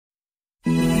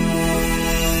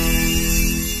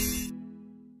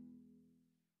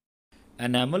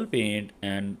Enamel paint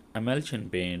and emulsion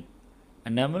paint.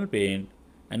 Enamel paint.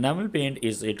 Enamel paint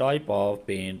is a type of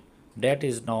paint that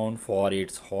is known for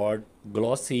its hard,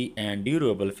 glossy, and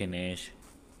durable finish.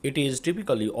 It is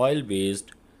typically oil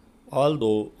based,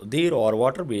 although there are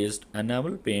water based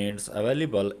enamel paints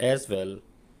available as well.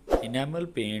 Enamel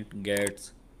paint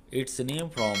gets its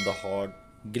name from the hard,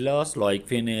 glass like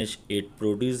finish it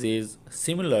produces,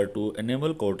 similar to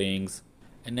enamel coatings.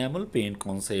 Enamel paint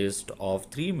consists of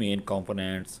three main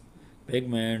components: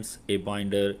 pigments, a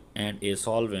binder, and a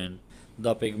solvent.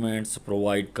 The pigments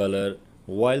provide color,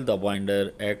 while the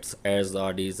binder acts as the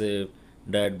adhesive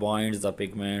that binds the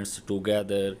pigments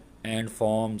together and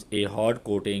forms a hard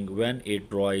coating when it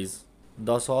dries.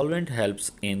 The solvent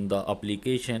helps in the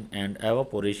application and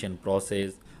evaporation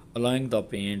process, allowing the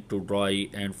paint to dry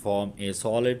and form a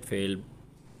solid film.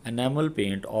 Enamel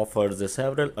paint offers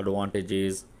several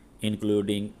advantages,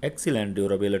 including excellent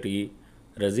durability,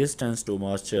 resistance to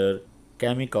moisture,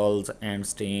 chemicals, and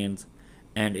stains,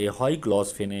 and a high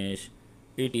gloss finish.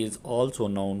 It is also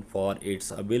known for its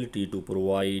ability to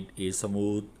provide a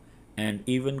smooth and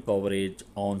even coverage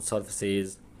on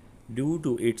surfaces. Due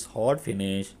to its hard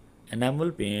finish, enamel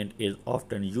paint is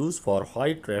often used for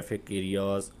high traffic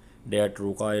areas that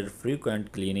require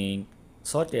frequent cleaning,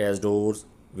 such as doors,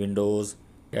 windows,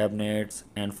 cabinets,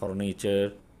 and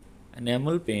furniture.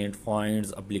 Enamel paint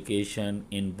finds application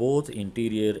in both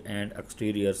interior and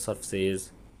exterior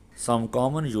surfaces. Some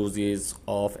common uses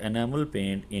of enamel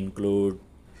paint include: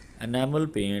 enamel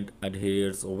paint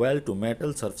adheres well to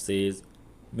metal surfaces,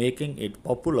 making it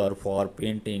popular for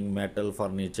painting metal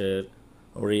furniture,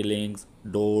 railings,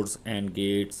 doors, and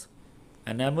gates.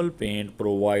 Enamel paint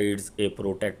provides a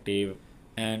protective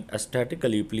and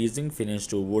aesthetically pleasing finish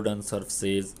to wooden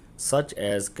surfaces such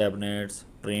as cabinets,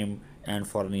 trim, and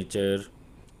furniture.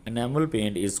 Enamel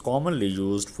paint is commonly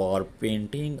used for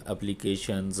painting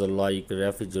applications like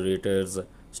refrigerators,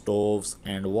 stoves,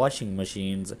 and washing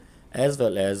machines, as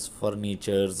well as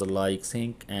furnitures like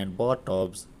sink and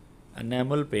bathtubs.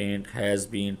 Enamel paint has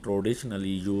been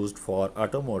traditionally used for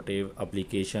automotive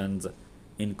applications,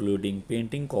 including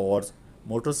painting cars,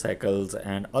 motorcycles,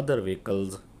 and other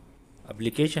vehicles.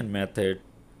 Application method: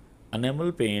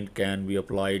 enamel paint can be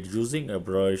applied using a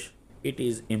brush. It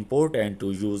is important to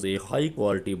use a high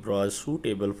quality brush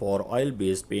suitable for oil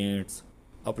based paints.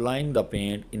 Applying the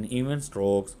paint in even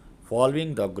strokes,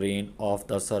 following the grain of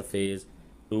the surface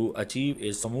to achieve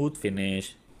a smooth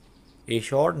finish. A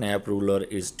short nap ruler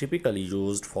is typically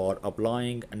used for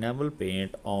applying enamel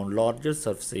paint on larger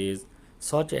surfaces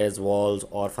such as walls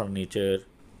or furniture.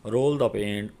 Roll the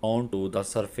paint onto the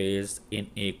surface in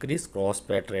a crisscross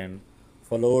pattern,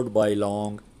 followed by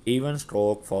long, even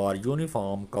stroke for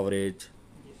uniform coverage.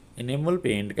 Enamel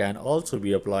paint can also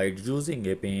be applied using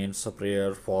a paint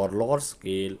sprayer for large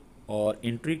scale or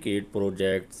intricate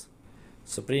projects.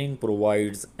 Spraying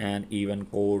provides an even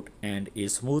coat and a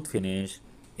smooth finish.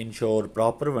 Ensure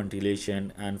proper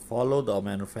ventilation and follow the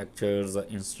manufacturer's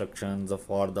instructions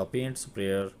for the paint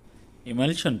sprayer.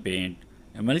 Emulsion paint.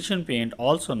 Emulsion paint,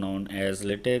 also known as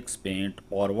latex paint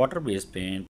or water-based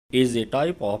paint, is a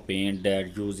type of paint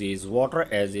that uses water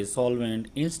as a solvent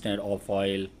instead of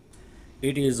oil.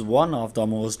 It is one of the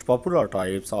most popular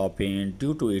types of paint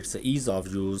due to its ease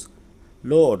of use,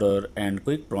 low odor, and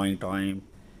quick drying time.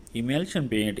 Emulsion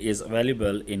paint is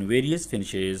available in various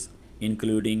finishes,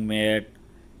 including matte,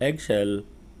 eggshell,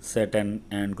 satin,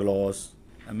 and gloss.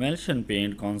 Emulsion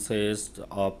paint consists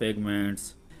of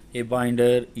pigments, a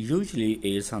binder, usually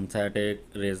a synthetic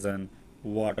resin,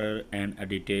 water, and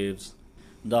additives.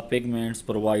 The pigments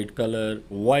provide color,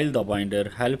 while the binder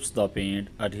helps the paint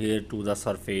adhere to the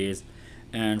surface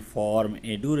and form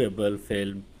a durable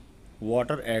film.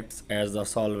 Water acts as the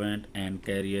solvent and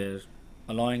carrier,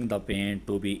 allowing the paint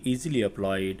to be easily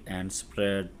applied and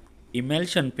spread.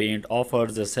 Emulsion paint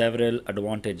offers several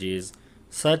advantages,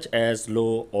 such as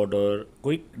low odor,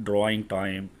 quick drying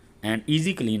time, and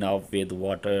easy cleanup with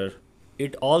water.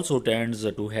 It also tends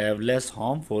to have less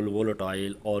harmful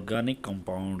volatile organic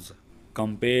compounds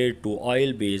compared to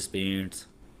oil based paints.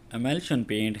 Emulsion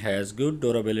paint has good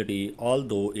durability,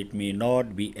 although it may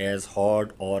not be as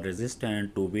hard or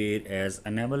resistant to wear as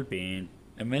enamel paint.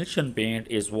 Emulsion paint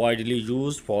is widely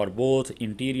used for both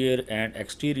interior and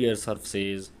exterior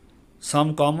surfaces.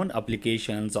 Some common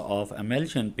applications of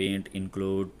emulsion paint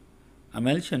include: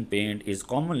 emulsion paint is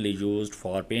commonly used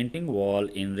for painting walls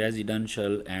in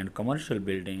residential and commercial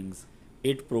buildings.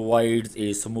 It provides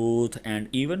a smooth and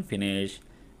even finish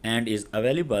and is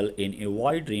available in a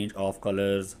wide range of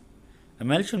colors.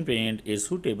 Emulsion paint is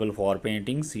suitable for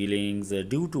painting ceilings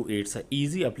due to its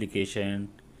easy application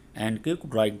and quick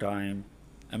dry time.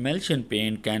 Emulsion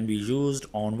paint can be used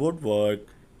on woodwork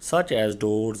such as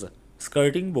doors,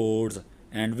 skirting boards,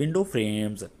 and window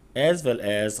frames, as well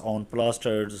as on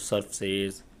plastered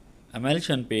surfaces.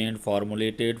 Emulsion paint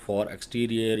formulated for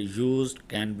exterior use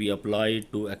can be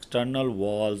applied to external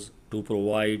walls to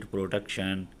provide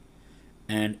protection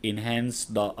and enhance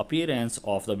the appearance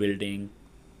of the building.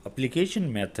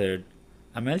 Application method: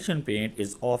 emulsion paint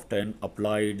is often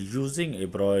applied using a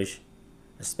brush,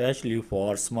 especially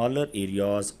for smaller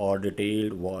areas or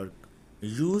detailed work.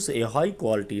 Use a high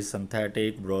quality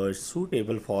synthetic brush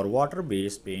suitable for water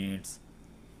based paints.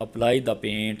 Apply the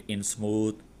paint in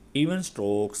smooth, even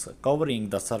strokes, covering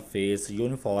the surface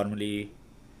uniformly.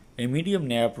 A medium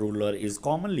nap ruler is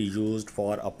commonly used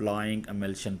for applying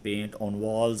emulsion paint on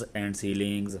walls and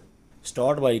ceilings.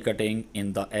 Start by cutting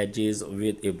in the edges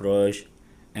with a brush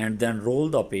and then roll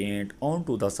the paint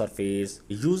onto the surface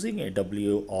using a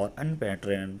W or N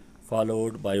pattern,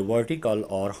 followed by vertical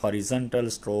or horizontal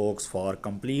strokes for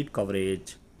complete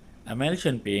coverage.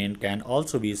 Emulsion paint can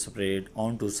also be sprayed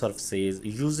onto surfaces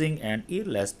using an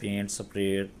airless paint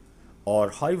sprayer or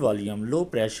high volume low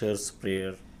pressure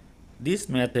sprayer. This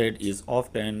method is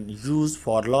often used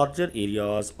for larger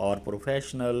areas or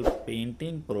professional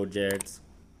painting projects.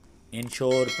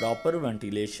 Ensure proper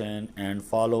ventilation and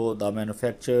follow the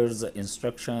manufacturer's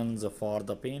instructions for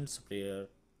the paint sprayer.